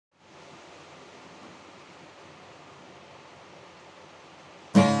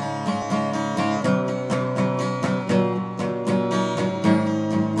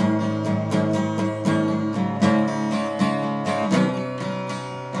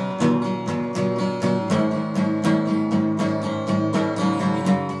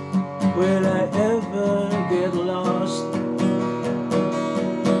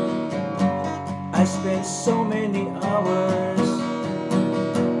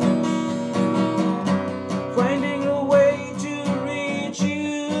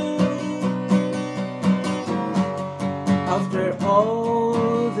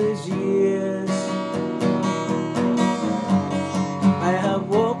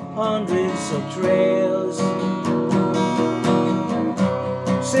hundreds of trails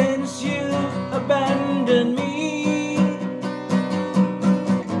since you abandoned me.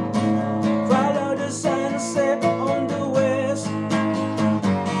 Follow the sunset on the west,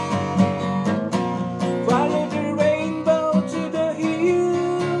 follow the rainbow to the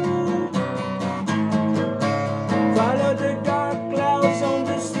hill, follow the dark clouds on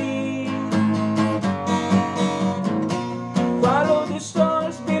the sea, follow the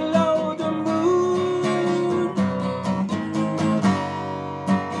stars below the moon.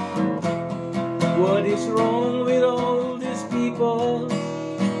 What is wrong with all these people?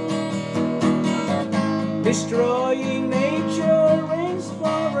 Destroying nature,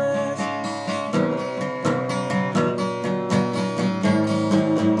 rainforest.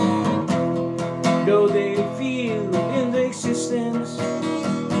 Though they feel in the existence,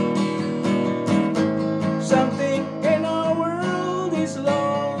 something in our world is lost.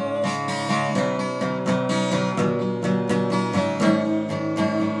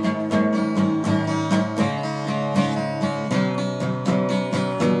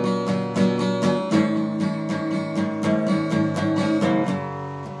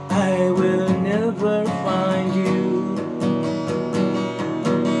 I will never find you.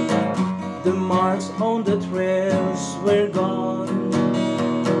 The marks on the trails were gone.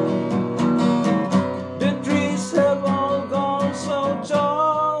 The trees have all gone so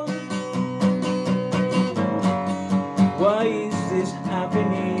tall. Why is this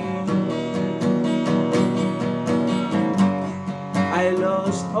happening? I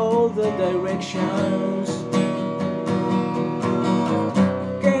lost all the directions.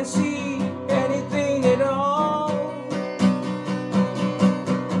 Can't see anything at all.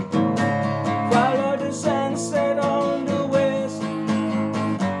 Follow the sunset on the west,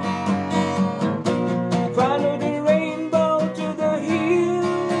 follow the rainbow to the hill,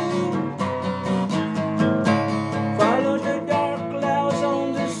 follow the dark clouds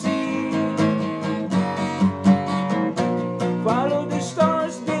on the sea, follow the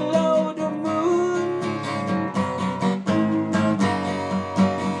stars below the moon.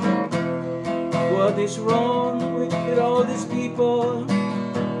 What is wrong with all these people?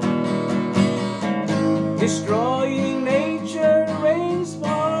 Destroying nature,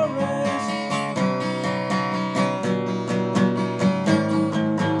 rainforest.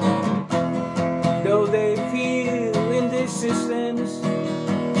 Though they feel in the existence,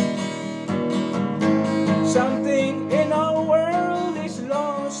 something in our world is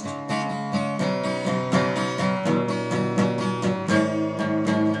lost.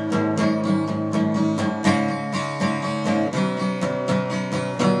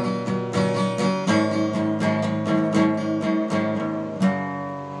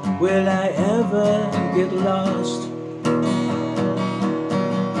 Will I ever get lost?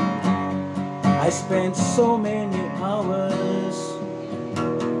 I spent so many hours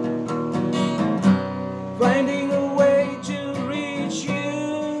finding a way to reach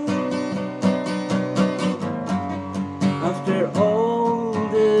you. After all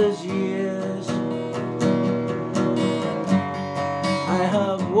these years, I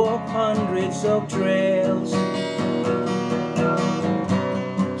have walked hundreds of trails